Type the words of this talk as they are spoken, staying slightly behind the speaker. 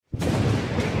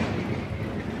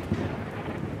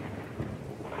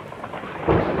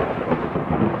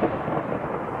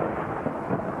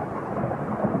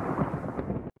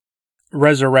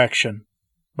Resurrection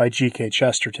by G.K.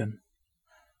 Chesterton.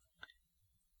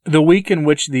 The week in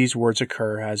which these words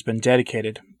occur has been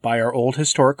dedicated, by our old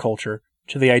historic culture,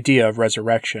 to the idea of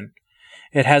resurrection.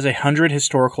 It has 100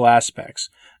 historical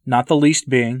aspects, not the least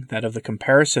being that of the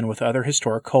comparison with other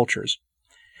historic cultures.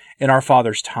 In our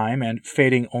fathers' time, and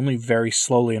fading only very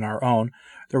slowly in our own,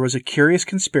 there was a curious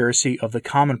conspiracy of the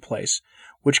commonplace,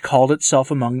 which called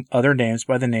itself among other names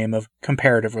by the name of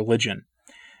comparative religion.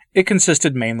 It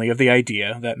consisted mainly of the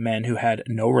idea that men who had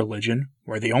no religion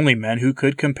were the only men who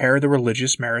could compare the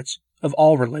religious merits of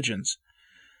all religions.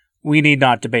 We need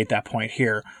not debate that point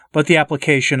here, but the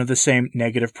application of the same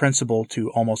negative principle to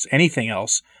almost anything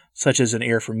else, such as an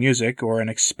ear for music or an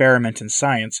experiment in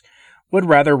science, would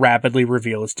rather rapidly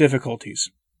reveal its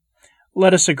difficulties.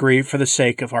 Let us agree, for the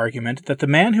sake of argument, that the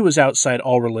man who is outside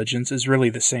all religions is really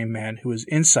the same man who is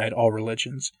inside all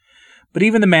religions. But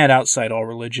even the man outside all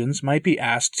religions might be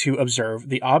asked to observe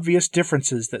the obvious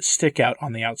differences that stick out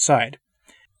on the outside.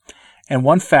 And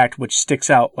one fact which sticks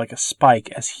out like a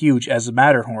spike as huge as the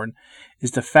Matterhorn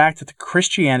is the fact that the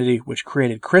Christianity which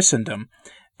created Christendom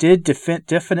did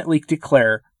definitely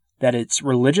declare that its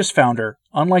religious founder,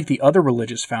 unlike the other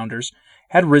religious founders,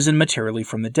 had risen materially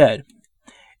from the dead.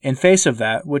 In face of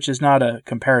that, which is not a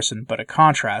comparison but a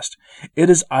contrast, it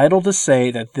is idle to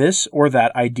say that this or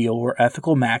that ideal or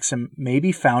ethical maxim may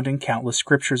be found in countless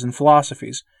scriptures and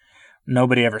philosophies.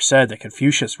 Nobody ever said that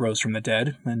Confucius rose from the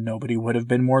dead, and nobody would have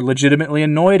been more legitimately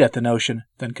annoyed at the notion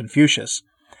than Confucius.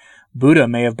 Buddha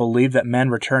may have believed that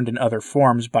men returned in other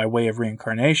forms by way of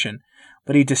reincarnation,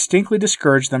 but he distinctly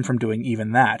discouraged them from doing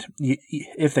even that,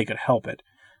 if they could help it.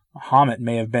 Muhammad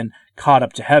may have been caught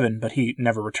up to heaven, but he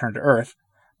never returned to earth.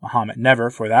 Muhammad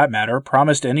never, for that matter,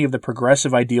 promised any of the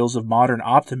progressive ideals of modern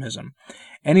optimism,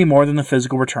 any more than the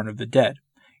physical return of the dead.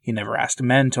 He never asked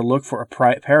men to look for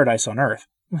a paradise on earth,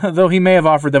 though he may have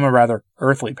offered them a rather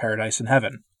earthly paradise in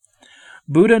heaven.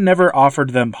 Buddha never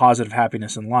offered them positive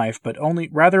happiness in life, but only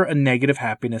rather a negative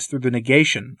happiness through the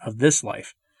negation of this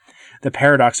life. The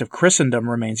paradox of Christendom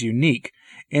remains unique,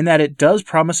 in that it does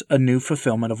promise a new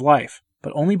fulfillment of life,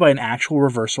 but only by an actual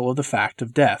reversal of the fact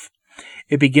of death.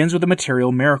 It begins with a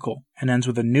material miracle and ends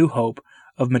with a new hope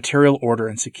of material order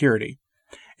and security.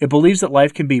 It believes that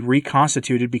life can be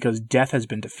reconstituted because death has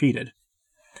been defeated.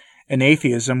 An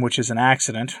atheism, which is an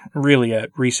accident, really a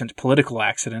recent political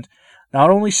accident, not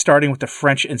only starting with the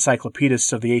French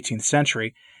encyclopedists of the 18th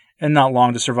century, and not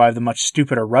long to survive the much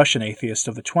stupider Russian atheists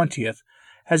of the 20th,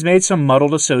 has made some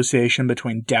muddled association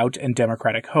between doubt and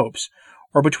democratic hopes,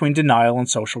 or between denial and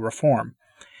social reform.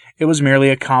 It was merely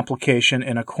a complication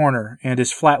in a corner, and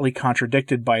is flatly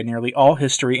contradicted by nearly all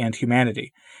history and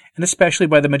humanity, and especially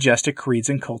by the majestic creeds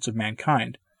and cults of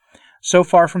mankind. So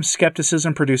far from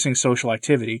skepticism producing social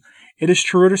activity, it is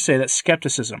truer to say that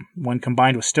skepticism, when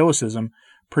combined with stoicism,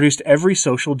 produced every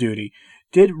social duty,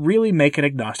 did really make an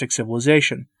agnostic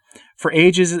civilization. For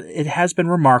ages it has been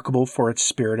remarkable for its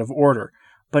spirit of order,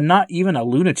 but not even a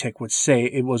lunatic would say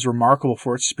it was remarkable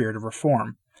for its spirit of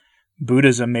reform.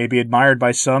 Buddhism may be admired by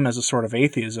some as a sort of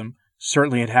atheism.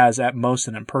 Certainly it has at most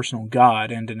an impersonal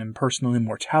God and an impersonal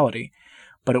immortality,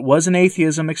 but it was an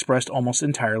atheism expressed almost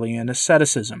entirely in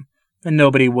asceticism, and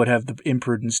nobody would have the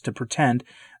imprudence to pretend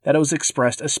that it was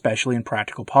expressed especially in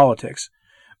practical politics.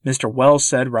 Mr. Wells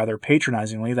said rather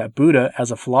patronizingly that Buddha, as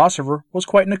a philosopher, was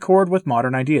quite in accord with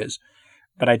modern ideas,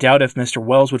 but I doubt if Mr.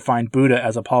 Wells would find Buddha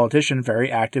as a politician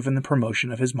very active in the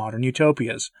promotion of his modern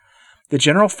utopias. The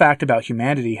general fact about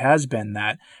humanity has been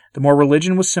that the more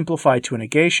religion was simplified to a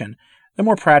negation, the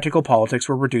more practical politics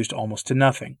were reduced almost to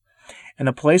nothing. And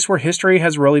the place where history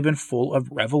has really been full of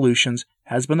revolutions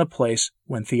has been the place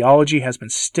when theology has been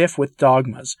stiff with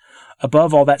dogmas,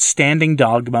 above all that standing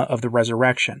dogma of the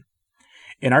resurrection.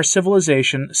 In our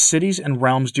civilization, cities and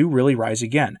realms do really rise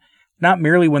again, not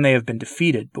merely when they have been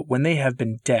defeated, but when they have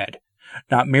been dead,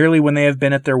 not merely when they have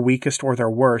been at their weakest or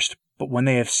their worst, but when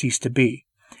they have ceased to be.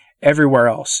 Everywhere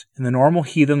else, in the normal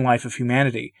heathen life of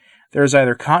humanity, there is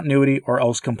either continuity or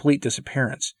else complete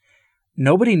disappearance.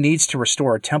 Nobody needs to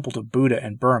restore a temple to Buddha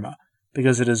in Burma,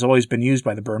 because it has always been used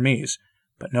by the Burmese,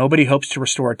 but nobody hopes to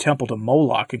restore a temple to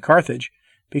Moloch in Carthage,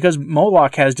 because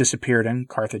Moloch has disappeared in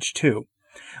Carthage too.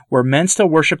 Where men still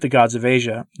worship the gods of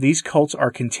Asia, these cults are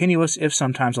continuous if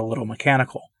sometimes a little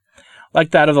mechanical,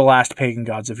 like that of the last pagan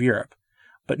gods of Europe.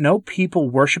 But no people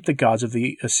worship the gods of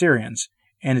the Assyrians,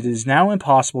 and it is now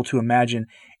impossible to imagine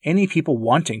any people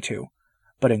wanting to.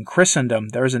 But in Christendom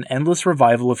there is an endless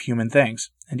revival of human things,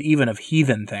 and even of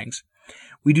heathen things.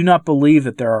 We do not believe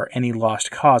that there are any lost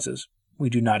causes.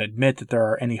 We do not admit that there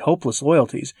are any hopeless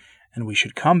loyalties, and we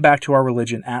should come back to our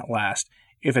religion at last,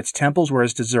 if its temples were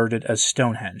as deserted as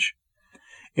Stonehenge.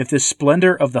 If this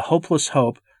splendor of the hopeless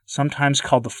hope, sometimes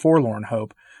called the forlorn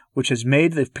hope, which has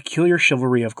made the peculiar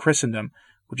chivalry of Christendom,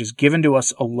 which has given to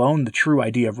us alone the true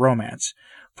idea of romance,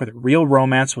 for the real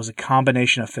romance was a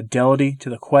combination of fidelity to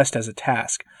the quest as a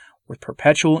task, with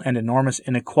perpetual and enormous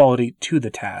inequality to the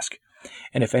task.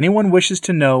 And if anyone wishes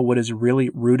to know what is really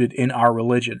rooted in our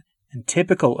religion and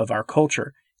typical of our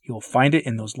culture, he will find it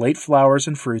in those late flowers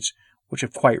and fruits which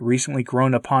have quite recently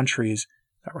grown upon trees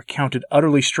that were counted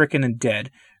utterly stricken and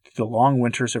dead through the long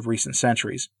winters of recent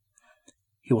centuries.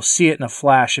 He will see it in a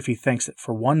flash if he thinks that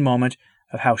for one moment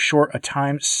of how short a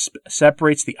time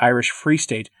separates the Irish Free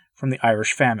State from the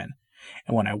Irish famine.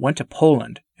 And when I went to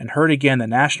Poland and heard again the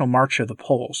national march of the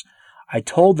Poles, I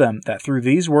told them that through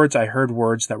these words I heard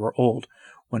words that were old,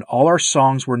 when all our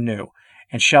songs were new,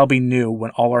 and shall be new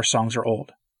when all our songs are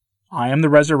old. I am the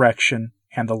resurrection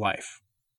and the life.